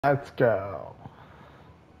Let's go.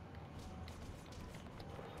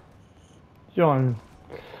 John,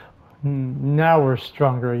 now we're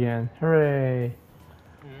stronger again. Hooray.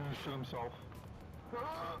 He's gonna shit himself.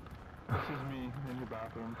 This is me in the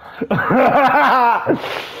bathroom.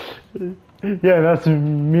 Yeah, that's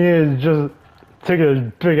me just taking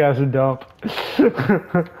a big ass dump.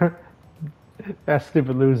 That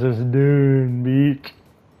stupid loser's doing meat.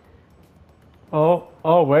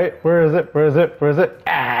 Oh, wait, where is it? Where is it? Where is it?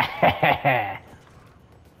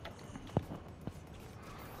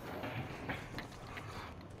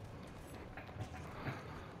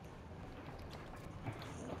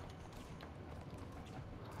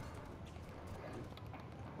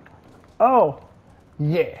 Oh,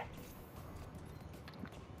 yeah.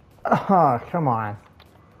 Oh, come on.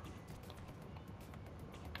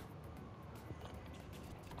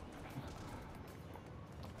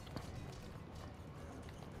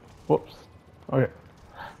 Whoops. Okay.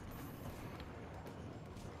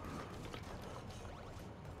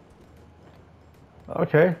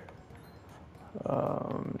 Okay.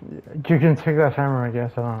 You can take that hammer, I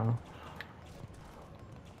guess. I don't know.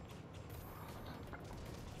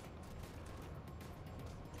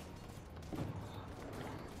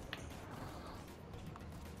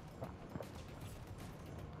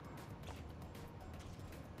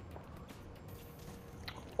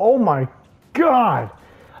 Oh my god!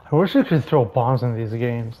 I wish I could throw bombs in these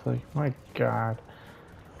games. Like, my god.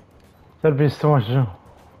 That'd be so much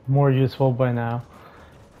more useful by now.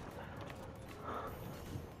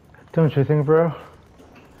 Don't you think, bro?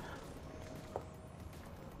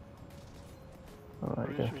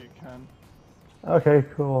 Pretty sure you can. Okay,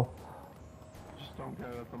 cool. Just don't get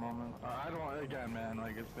it at the moment. I don't, again, man,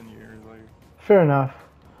 like, it's been years, like. Fair enough.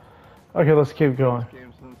 Okay, let's keep going. This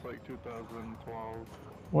game since, like, 2012.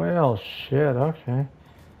 Well, shit, okay.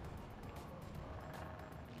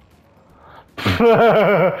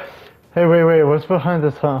 Hey, wait, what's behind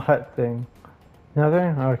this hut thing?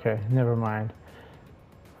 Nothing? Okay, never mind.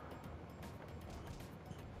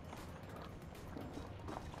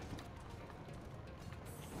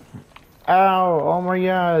 Ow! Oh my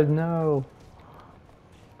god, no!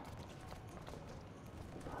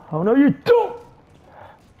 Oh no, you don't!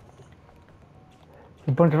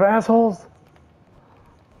 You bunch of assholes!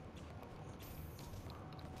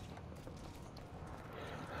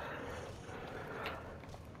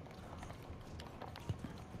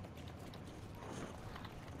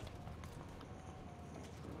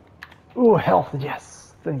 Ooh, health,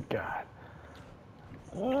 yes! Thank God.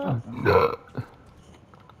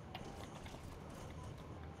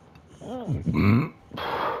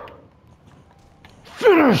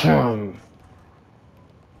 Finish him!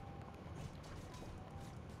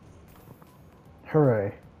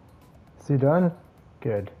 Hooray. Is he done?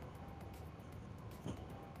 Good.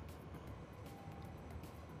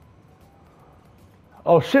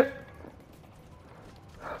 Oh shit!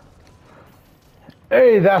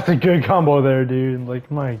 Hey, that's a good combo there, dude. Like,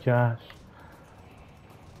 my gosh.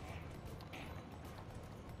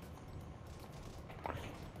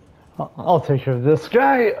 I'll take care of this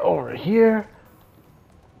guy over here.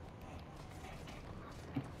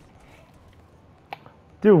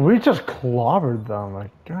 Dude, we just clobbered them.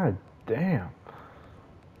 Like, god damn.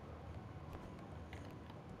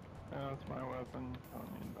 Yeah, that's my weapon. I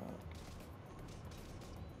don't need that.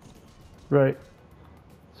 Right.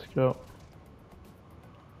 Let's go.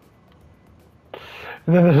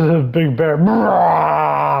 And then there's a big bear.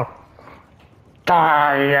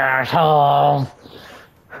 Die, assholes!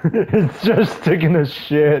 It's just sticking to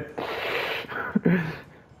shit.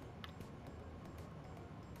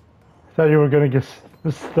 Thought you were gonna get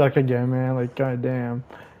stuck again, man. Like, goddamn.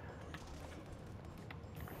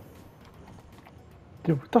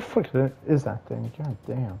 Dude, what the fuck is that thing? God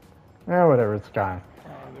damn. Eh, whatever, it's gone. I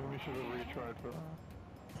think we should have retried for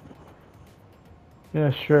that. Yeah,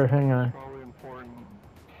 sure, hang on. It's probably important.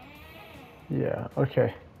 Yeah,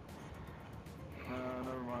 okay.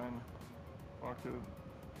 Never mind. Fuck it.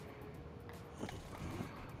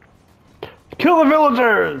 Kill the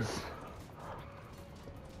villagers!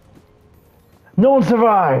 No one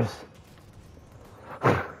survives!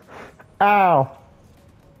 Ow!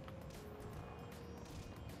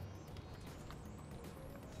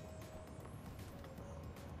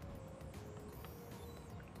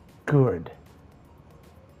 Good.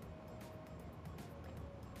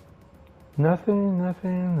 Nothing.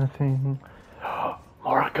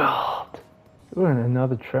 More gold! Ooh, and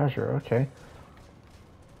another treasure, okay.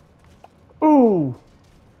 Ooh!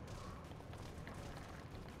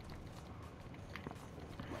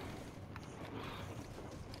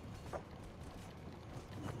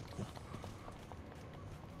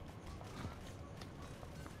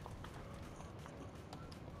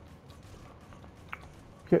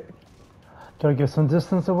 Gotta get some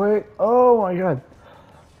distance away. Oh my god.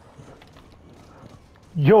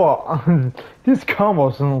 Yo, these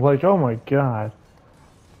combos and like, oh my god.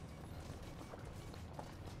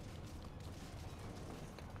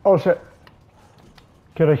 Oh shit.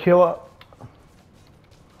 Gotta heal up.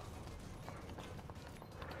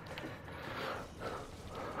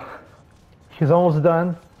 He's almost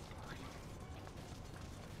done.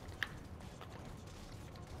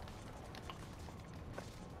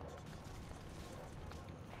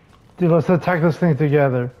 Dude, let's attack this thing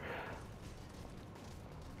together.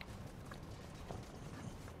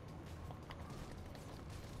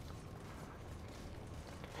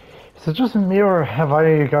 Is it just me or have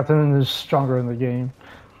I gotten stronger in the game?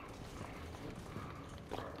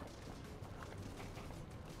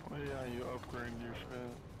 Well, yeah, you upgrade your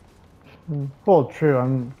shit. Well,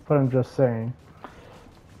 true, but I'm just saying.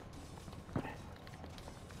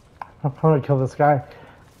 I'm gonna kill this guy.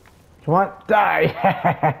 Come on, die!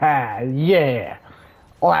 Yeah!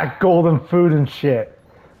 All that golden food and shit.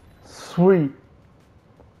 Sweet.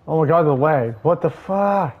 Oh my god, the lag. What the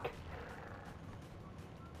fuck?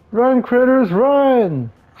 Run, critters,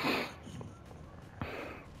 run!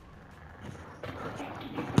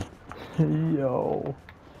 Yo.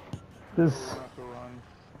 This...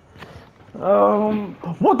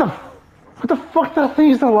 What the fuck, that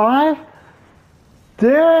thing's alive?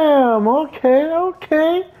 Damn, okay,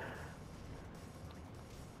 okay.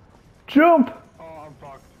 Jump! Oh, I'm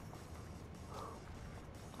fucked.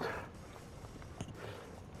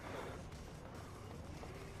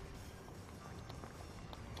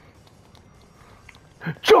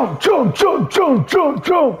 Jump, jump, jump, jump, jump,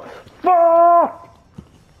 jump! Fuck!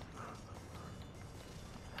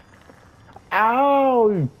 Ow,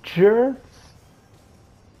 you jerks!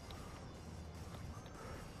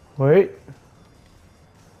 Wait.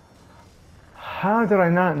 How did I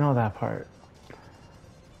not know that part?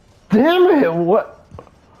 Damn it! What?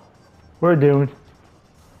 We're doomed.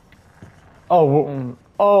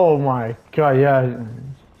 Oh my god, yeah.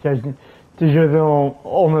 Dude, you're the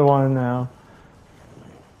only one now.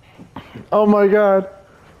 Oh my god.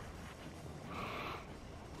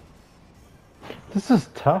 This is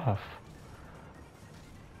tough.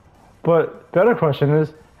 But better question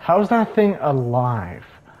is, how's that thing alive?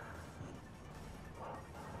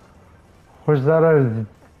 Or is that a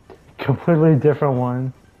completely different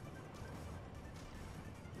one?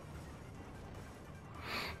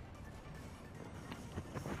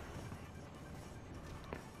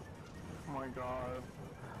 Oh my god.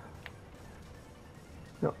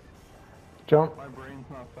 No. Jump. My brain's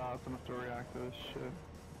not fast enough to react to this shit.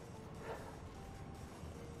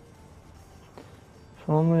 If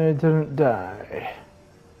only I didn't die.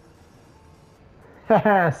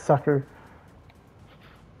 Haha, sucker.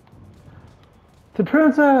 The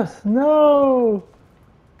princess! No!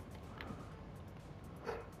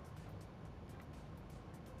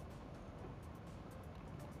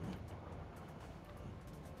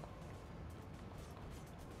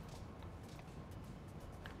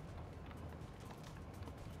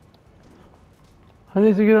 I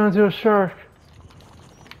need to get onto a shark.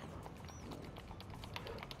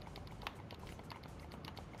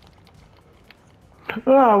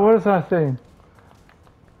 Ah, what is that thing?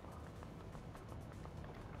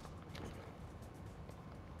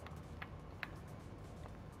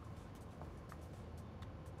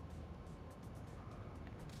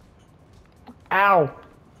 Ow!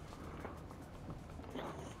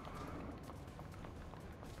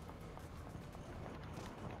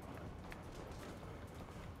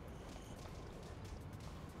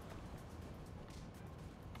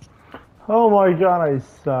 Oh my god, I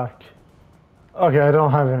suck. Okay, I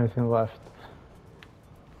don't have anything left.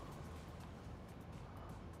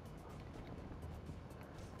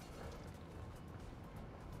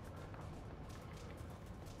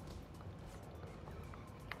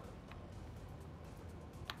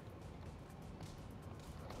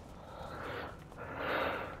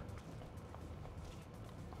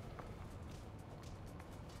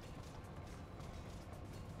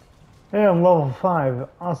 Hey, I'm level 5.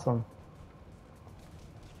 Awesome.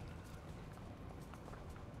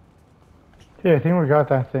 Yeah, I think we got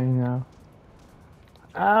that thing now.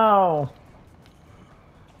 Ow!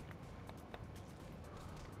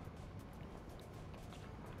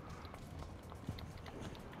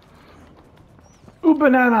 Ooh,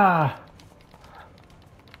 banana!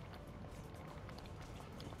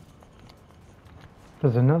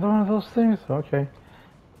 There's another one of those things? Okay.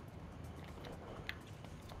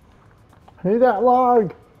 I need that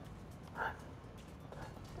log!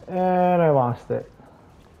 And I lost it.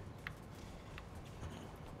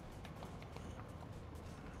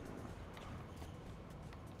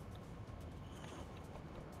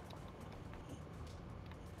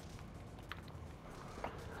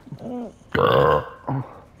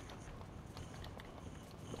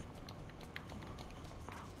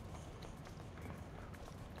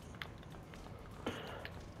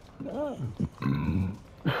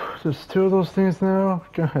 There's two of those things now?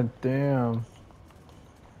 God damn.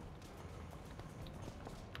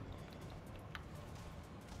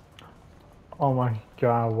 Oh my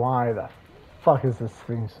god, why the fuck is this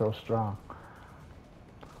thing so strong?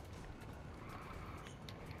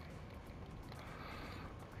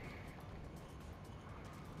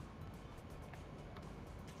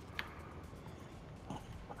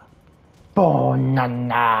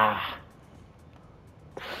 Bonana!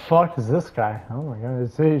 The fuck is this guy? Oh my god,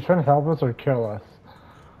 is he trying to help us or kill us?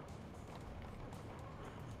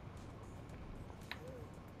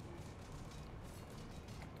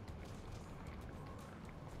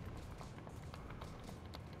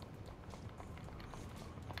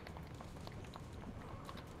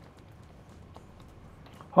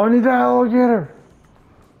 Oh, I need that alligator!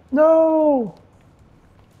 No!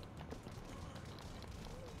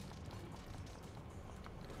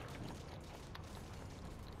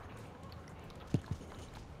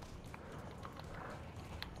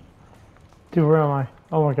 Dude, where am I?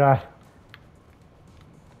 Oh my god.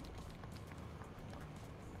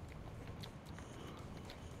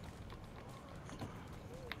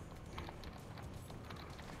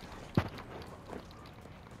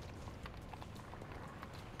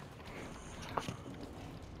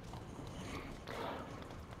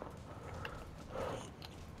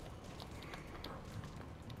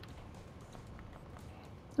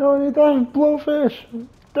 No, I need that blowfish!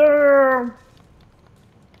 Damn!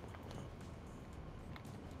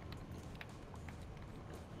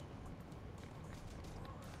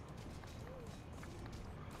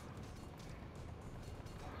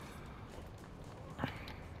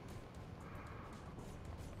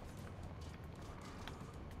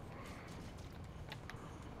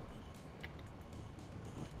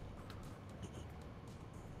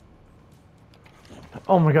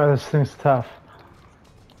 Oh my god, this thing's tough.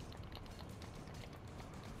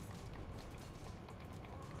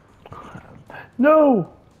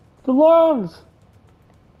 No! The logs!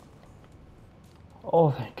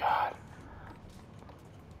 Oh, thank god.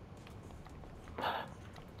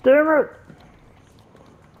 Damn it!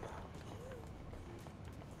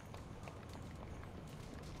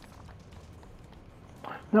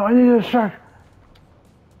 No, I need a shark.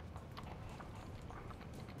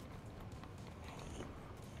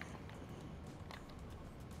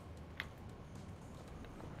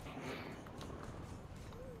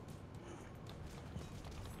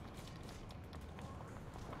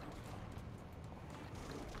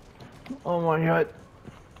 Oh my god.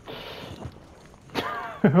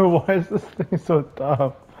 Why is this thing so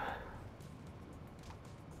tough?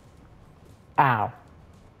 Ow.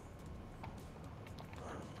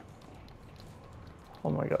 Oh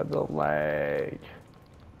my god, the lag.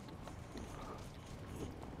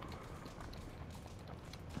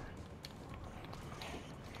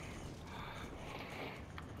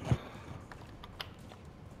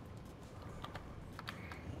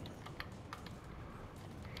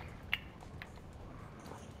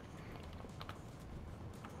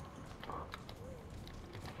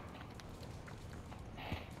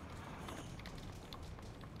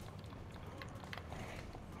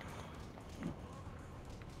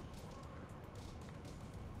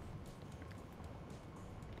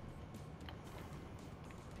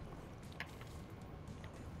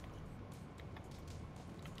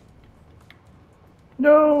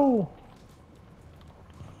 No!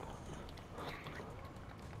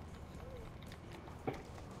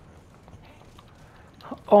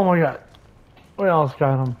 Oh my god. We almost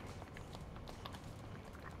got him.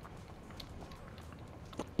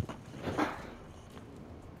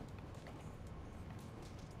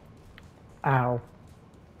 Ow.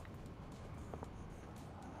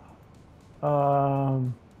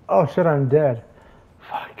 Oh shit, I'm dead.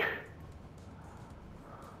 Fuck.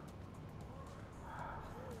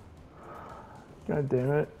 God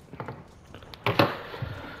damn it.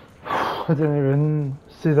 I didn't even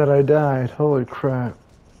see that I died. Holy crap.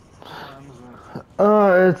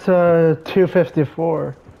 It's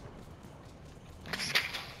 254.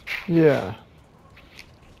 Yeah.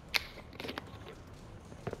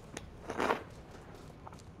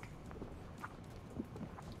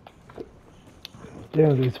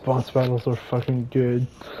 Damn, these boss battles are fucking good.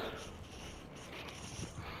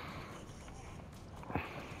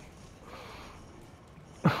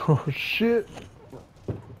 Oh shit.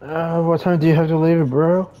 What time do you have to leave it,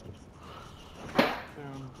 bro?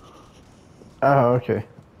 Oh, okay.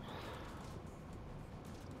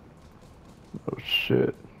 Oh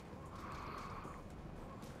shit.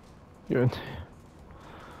 Good.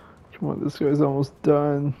 Come on, this guy's almost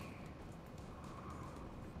done.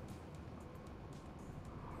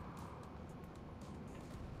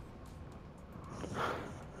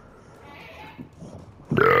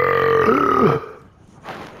 I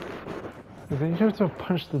think you have to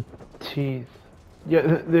punch the teeth. Yeah,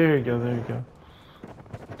 there you go, there you go.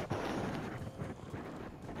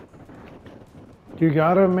 You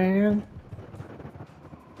got him, man?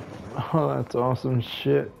 Oh, that's awesome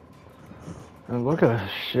shit. And look at the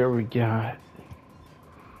shit we got.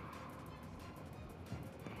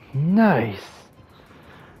 Nice.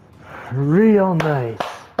 Real nice.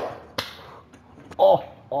 Oh,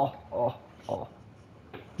 oh, oh, oh.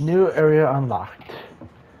 New area unlocked.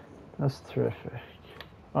 That's terrific.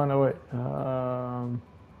 Oh no, wait.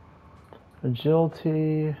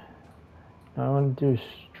 Agility. I want to do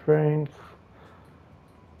strength.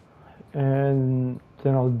 And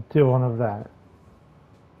then I'll do one of that.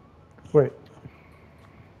 Wait.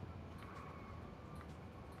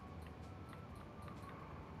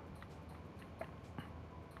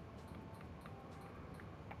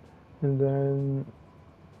 And then,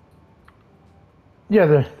 yeah,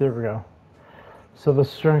 there we go. So the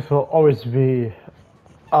strength will always be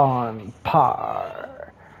on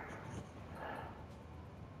par.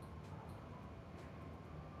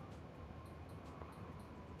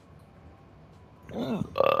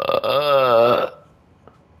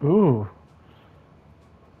 Ooh.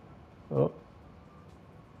 Oh.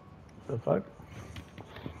 The fuck?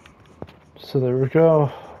 So there we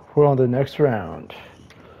go. We're on the next round.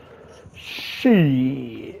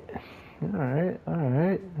 Shit.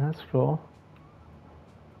 Alright. That's cool.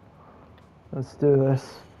 Let's do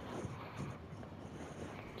this.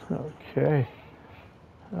 Okay.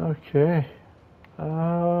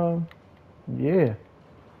 Yeah.